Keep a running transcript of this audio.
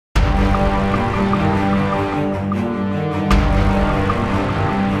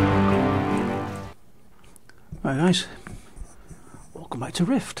guys, welcome back to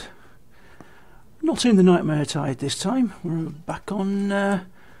Rift. Not in the Nightmare Tide this time. We're back on an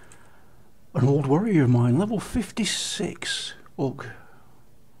old warrior of mine, level 56. Ugh.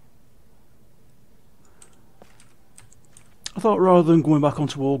 I thought rather than going back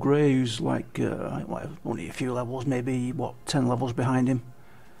onto Old Grey, who's like only a few levels, maybe what, 10 levels behind him.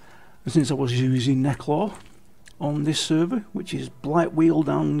 And since I was using Necklaw on this server, which is Blightwheel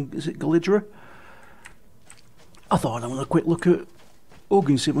down, is it Galidra? I thought I'd have a quick look at Ugg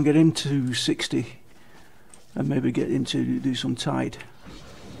and see if we can get him to 60 and maybe get him to do some Tide.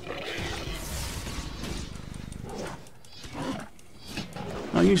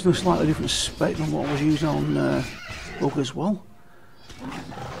 I'm using a slightly different spec than what I was using on Ugg as well.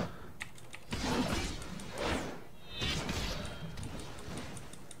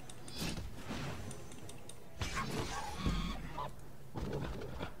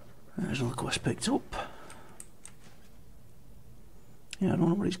 There's another quest picked up. Yeah, I don't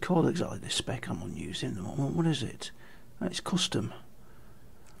know what it's called exactly, this spec I'm on using at the moment. What is it? It's custom.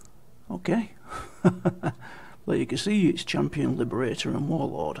 Okay. Well, you can see it's Champion, Liberator and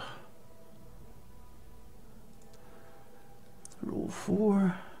Warlord. Roll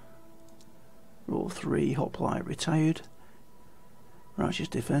 4. Roll 3, Hoplite Retired. Righteous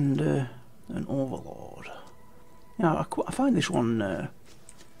Defender and Overlord. Yeah, I find this one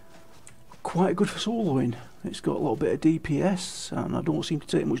quite good for soloing. It's got a little bit of DPS and I don't seem to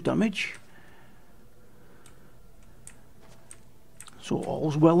take much damage. So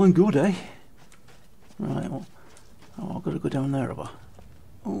all's well and good, eh? Right, well, oh, I've got to go down there, have I?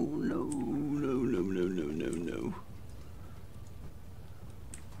 Oh no, no, no, no, no, no, no.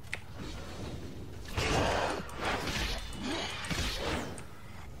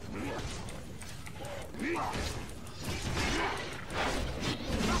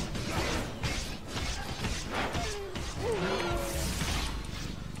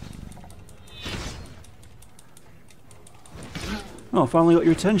 Oh, I finally got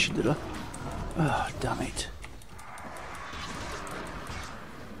your attention, did I? Oh, damn it.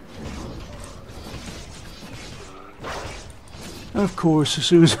 Of course, as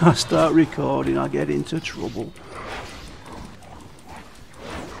soon as I start recording, I get into trouble.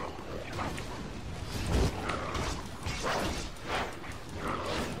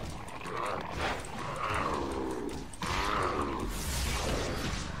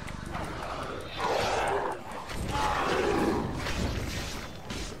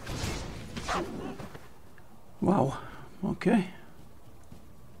 Wow, okay.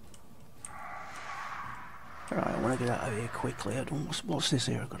 Right, I want to get out of here quickly. I don't. What's this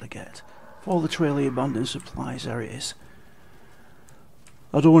here I've got to get? Follow the trail of abandoned supplies. There it is.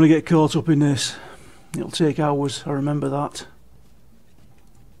 I don't want to get caught up in this. It'll take hours, I remember that.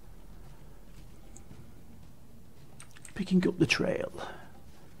 Picking up the trail.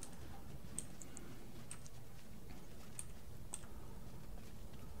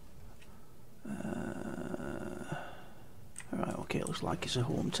 Right, okay, it looks like it's a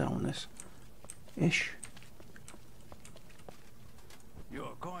hometown, this. Ish.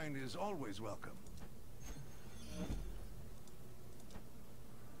 Your coin is always welcome.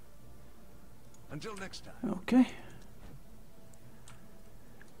 Until next time. Okay.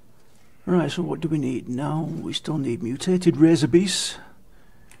 Right, so what do we need now? We still need mutated razor beasts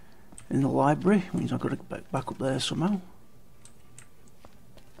in the library. Means I've got to get back up there somehow.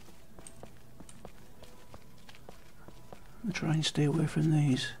 I'll try and stay away from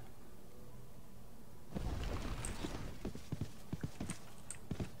these.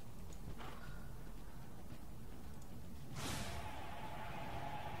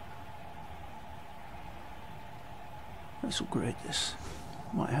 Let's upgrade this.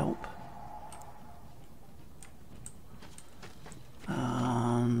 Might help.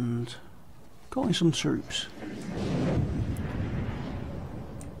 And calling some troops.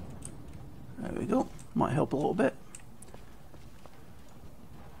 There we go. Might help a little bit.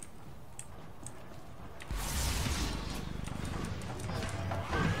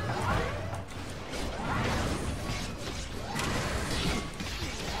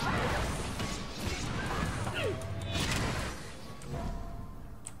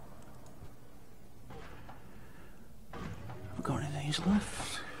 Got any of these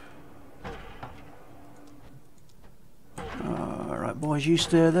left? Alright boys, you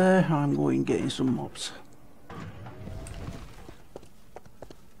stay there. I'm going getting some mobs.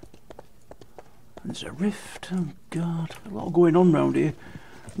 There's a rift. Oh god, a lot going on round here.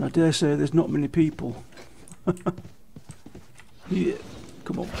 And I dare say there's not many people. Yeah,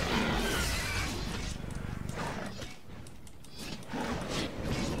 come on.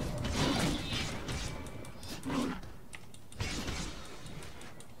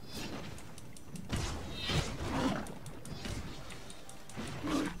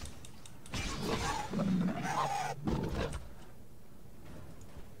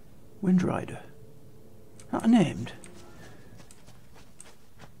 Wind Rider. That named?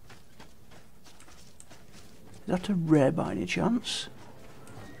 Is that a rare by any chance?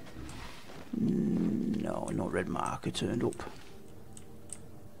 No, no red marker turned up.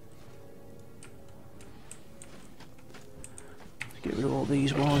 Let's get rid of all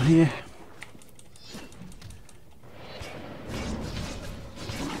these while I'm here.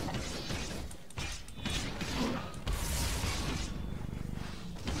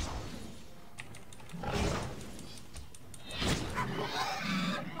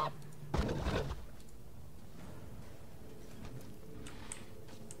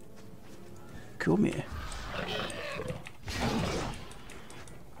 Come here.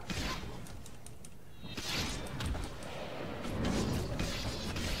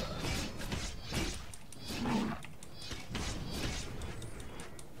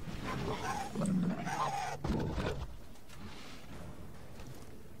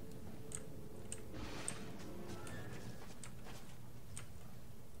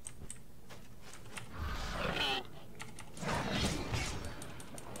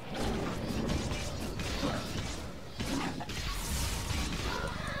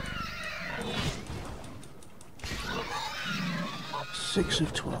 Six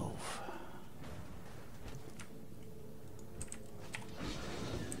of 12.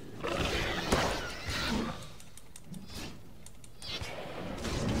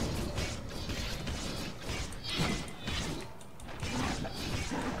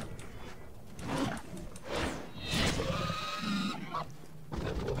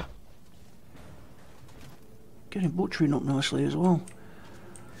 Getting butchering up nicely as well.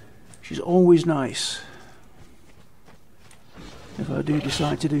 She's always nice. If I do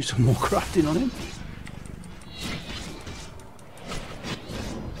decide to do some more crafting on him.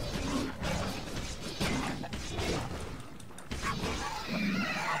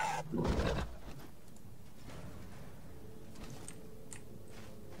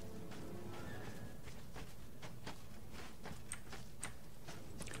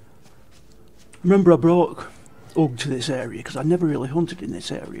 Remember I brought Ugg to this area because I never really hunted in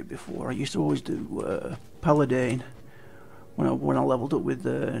this area before. I used to always do Paladin when I leveled up with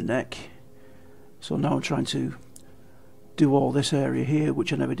the neck. So now I'm trying to do all this area here,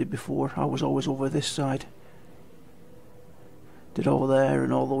 which I never did before. I was always over this side. Did all there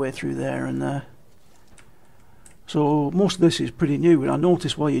and all the way through there and there. So most of this is pretty new, and I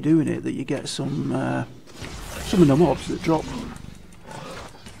noticed while you're doing it that you get some of the mobs that drop,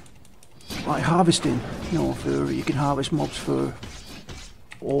 like harvesting. You know, for you can harvest mobs for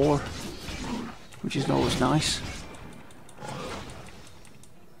ore, which is always nice.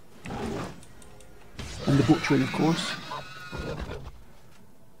 And the butchering, of course.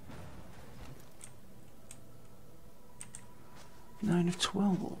 Nine of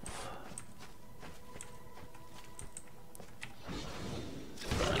 12.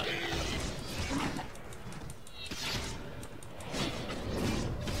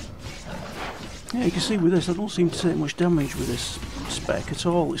 Yeah, you can see with this, I don't seem to take much damage with this spec at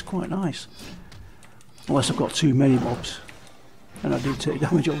all. It's quite nice. Unless I've got too many mobs. And I do take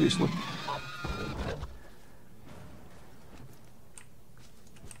damage, obviously.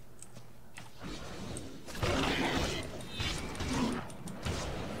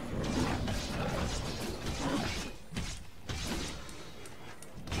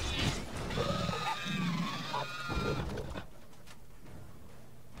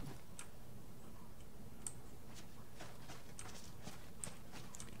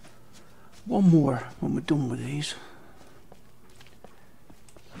 One more when we're done with these.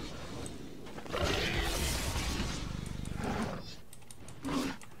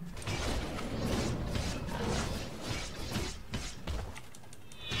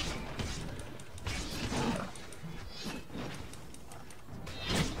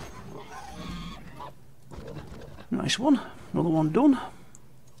 Nice one, another one done.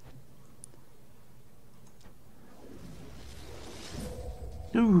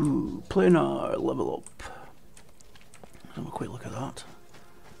 Ooh, planar level up. Let's have a quick look at that.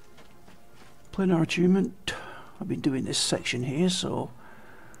 Planar achievement. I've been doing this section here, so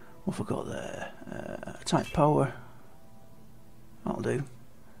what have I got there? Type power. That'll do.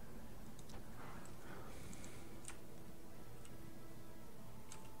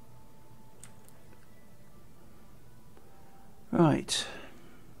 Right.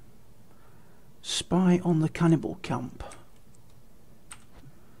 Spy on the cannibal camp,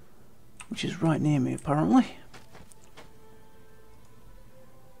 which is right near me apparently.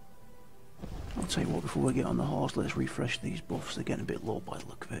 I'll tell you what, before we get on the horse, let's refresh these buffs. They're getting a bit low by the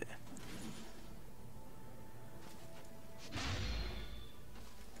look of it.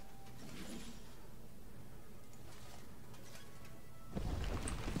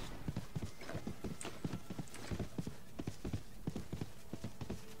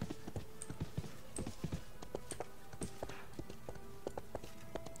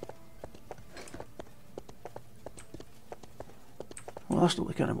 Well, that's not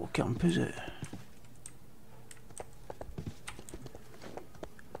the cannibal camp, is it?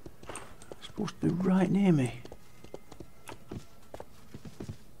 It's supposed to be right near me.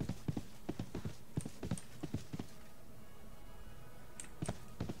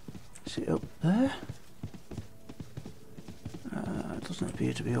 Is it up there? It doesn't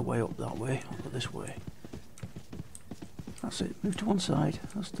appear to be a way up that way. I'll go this way. That's it. Move to one side.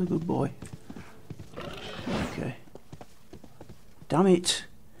 That's the good boy. Okay. Damn it!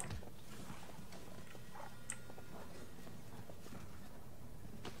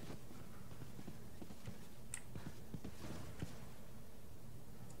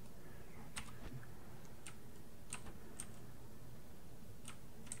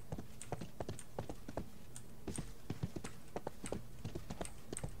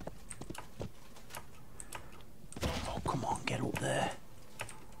 Oh, come on, get up there.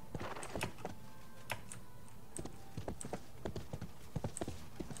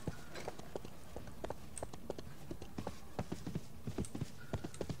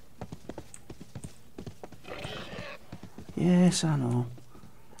 Yes, I know.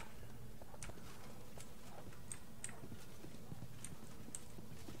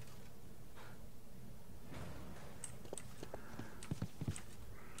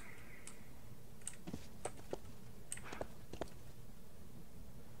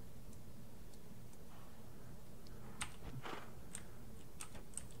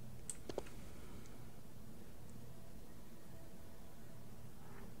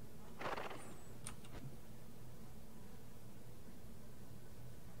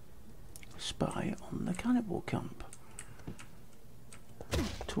 Spy on the cannibal camp.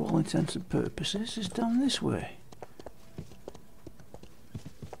 To all intents and purposes, is down this way.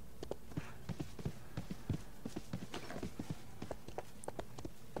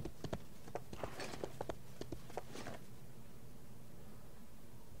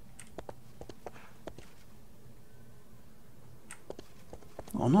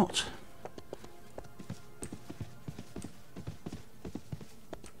 Or not.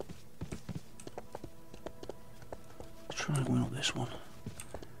 Try going up this one.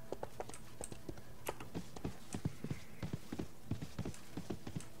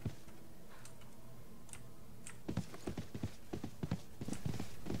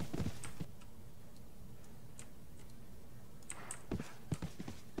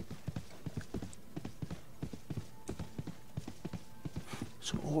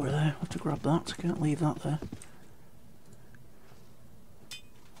 So over there, I have to grab that. I can't leave that there.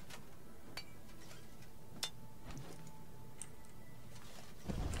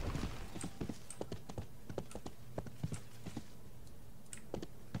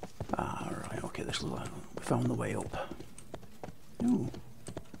 Okay, this looks like we found the way up. Ooh,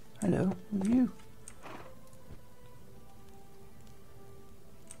 hello, who are you?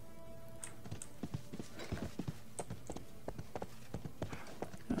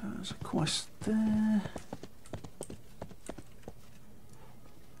 There's a quest there.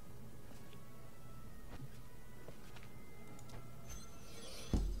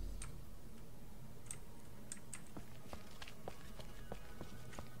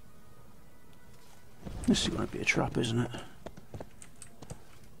 This is going to be a trap, isn't it?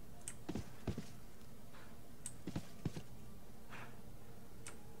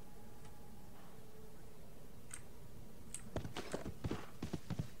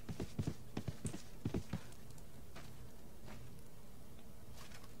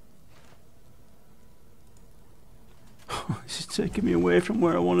 This is taking me away from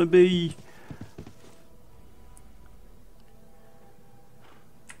where I want to be.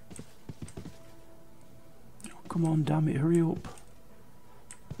 Come on, damn it, hurry up.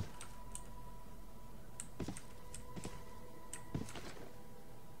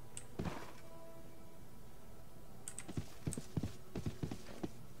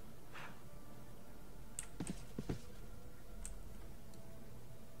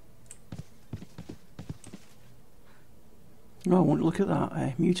 Oh, I want to look at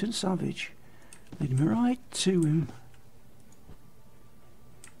that, mutant savage. Lead me right to him.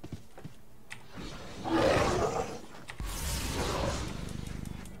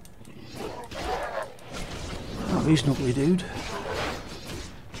 He's an ugly dude.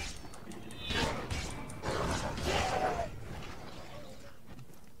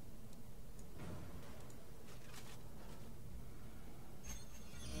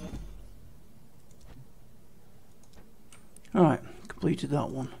 Alright, completed that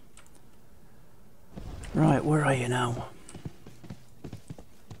one. Right, where are you now?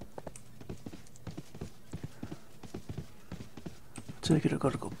 take it, I've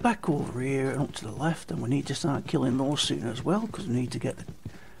got to go back over here and up to the left, and we need to start killing those soon as well, because we need to get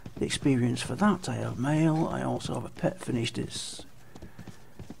the experience for that. I have mail, I also have a pet finished its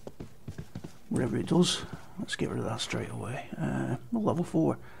whatever it does. Let's get rid of that straight away. Level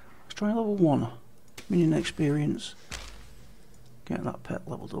 4. Let's try level 1. Minion experience. Get that pet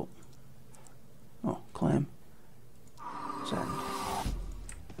leveled up. Oh, claim. Send.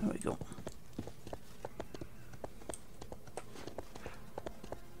 There we go.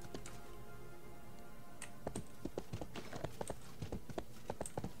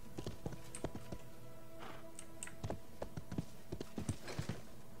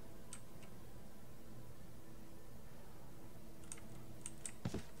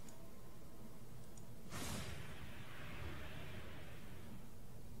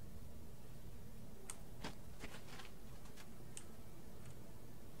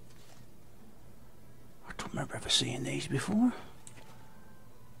 I don't remember ever seeing these before.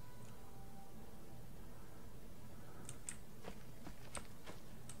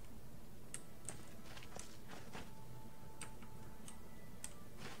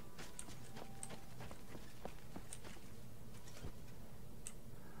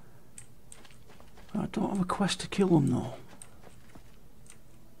 I don't have a quest to kill them though.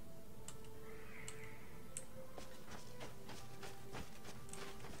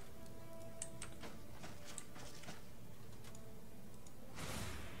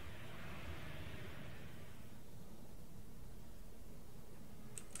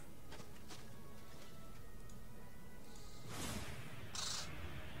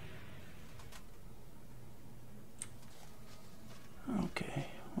 Okay,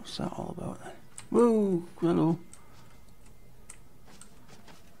 what's that all about then? Whoa, hello.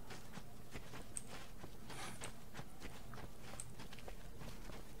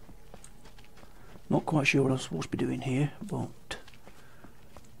 Not quite sure what I'm supposed to be doing here, but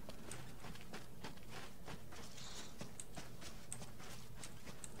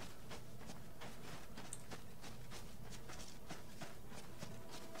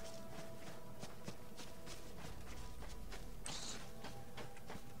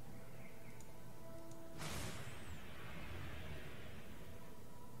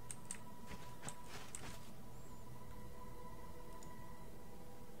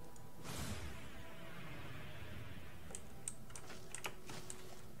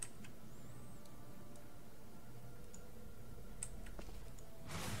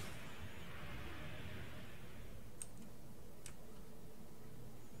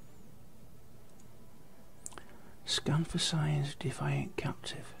scan for signs of Defiant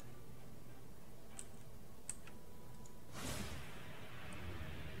captive.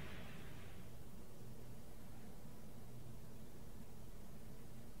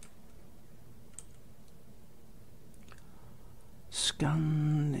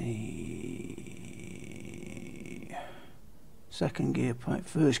 Scan the second gear pike,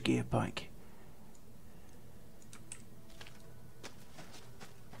 first gear pike.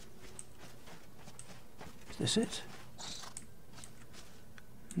 Is this it?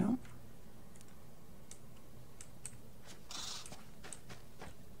 No.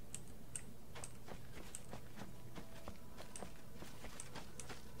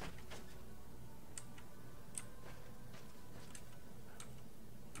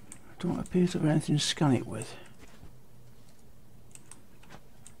 I don't appear to have anything to scan it with.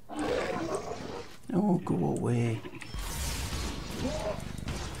 Oh, go away.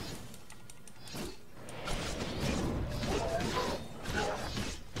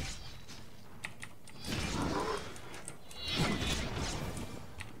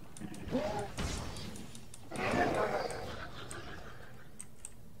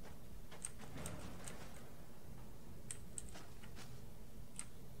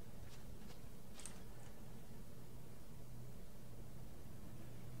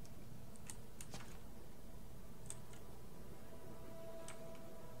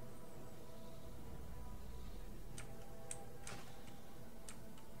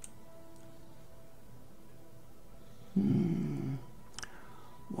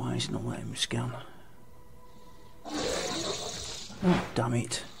 Why is it not letting me scan? Oh, damn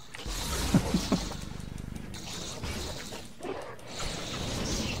it.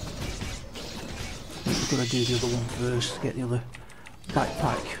 I've got to do the other one first to get the other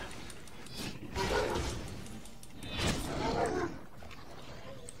backpack.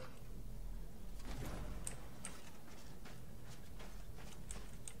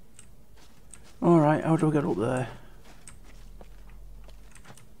 Alright, how do I get up there?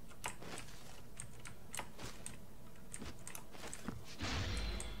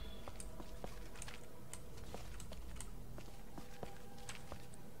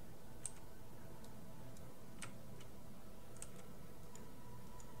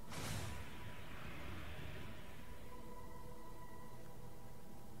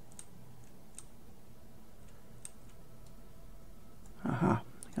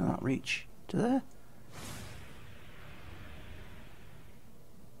 can't reach to there.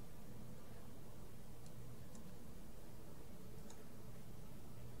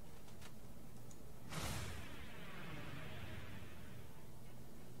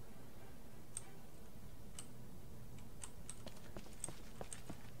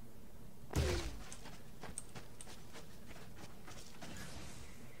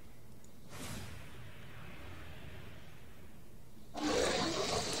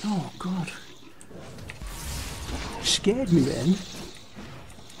 Oh God. Scared me then.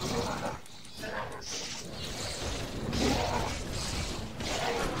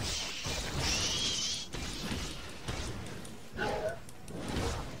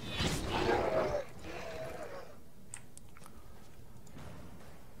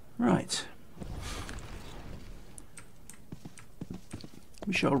 Right.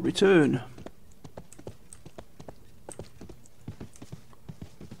 We shall return.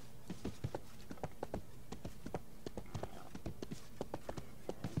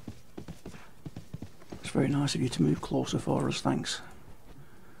 Very nice of you to move closer for us, thanks.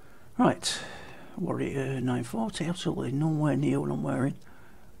 Right, Warrior 940, absolutely nowhere near what I'm wearing.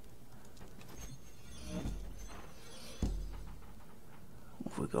 What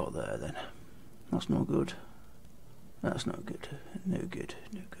have we got there then? That's no good. That's no good. No good.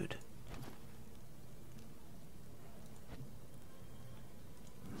 No good.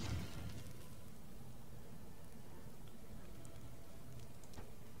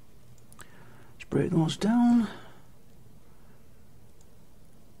 Break those down.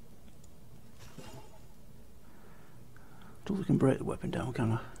 Don't think we can break the weapon down,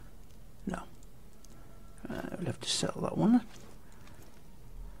 can I? No. We'll have to settle that one.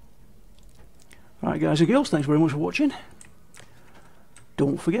 Right, guys and girls, thanks very much for watching.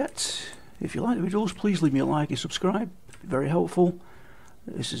 Don't forget, if you like the videos, please leave me a like and subscribe. Very helpful.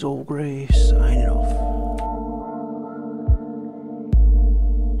 This is All Grey signing off.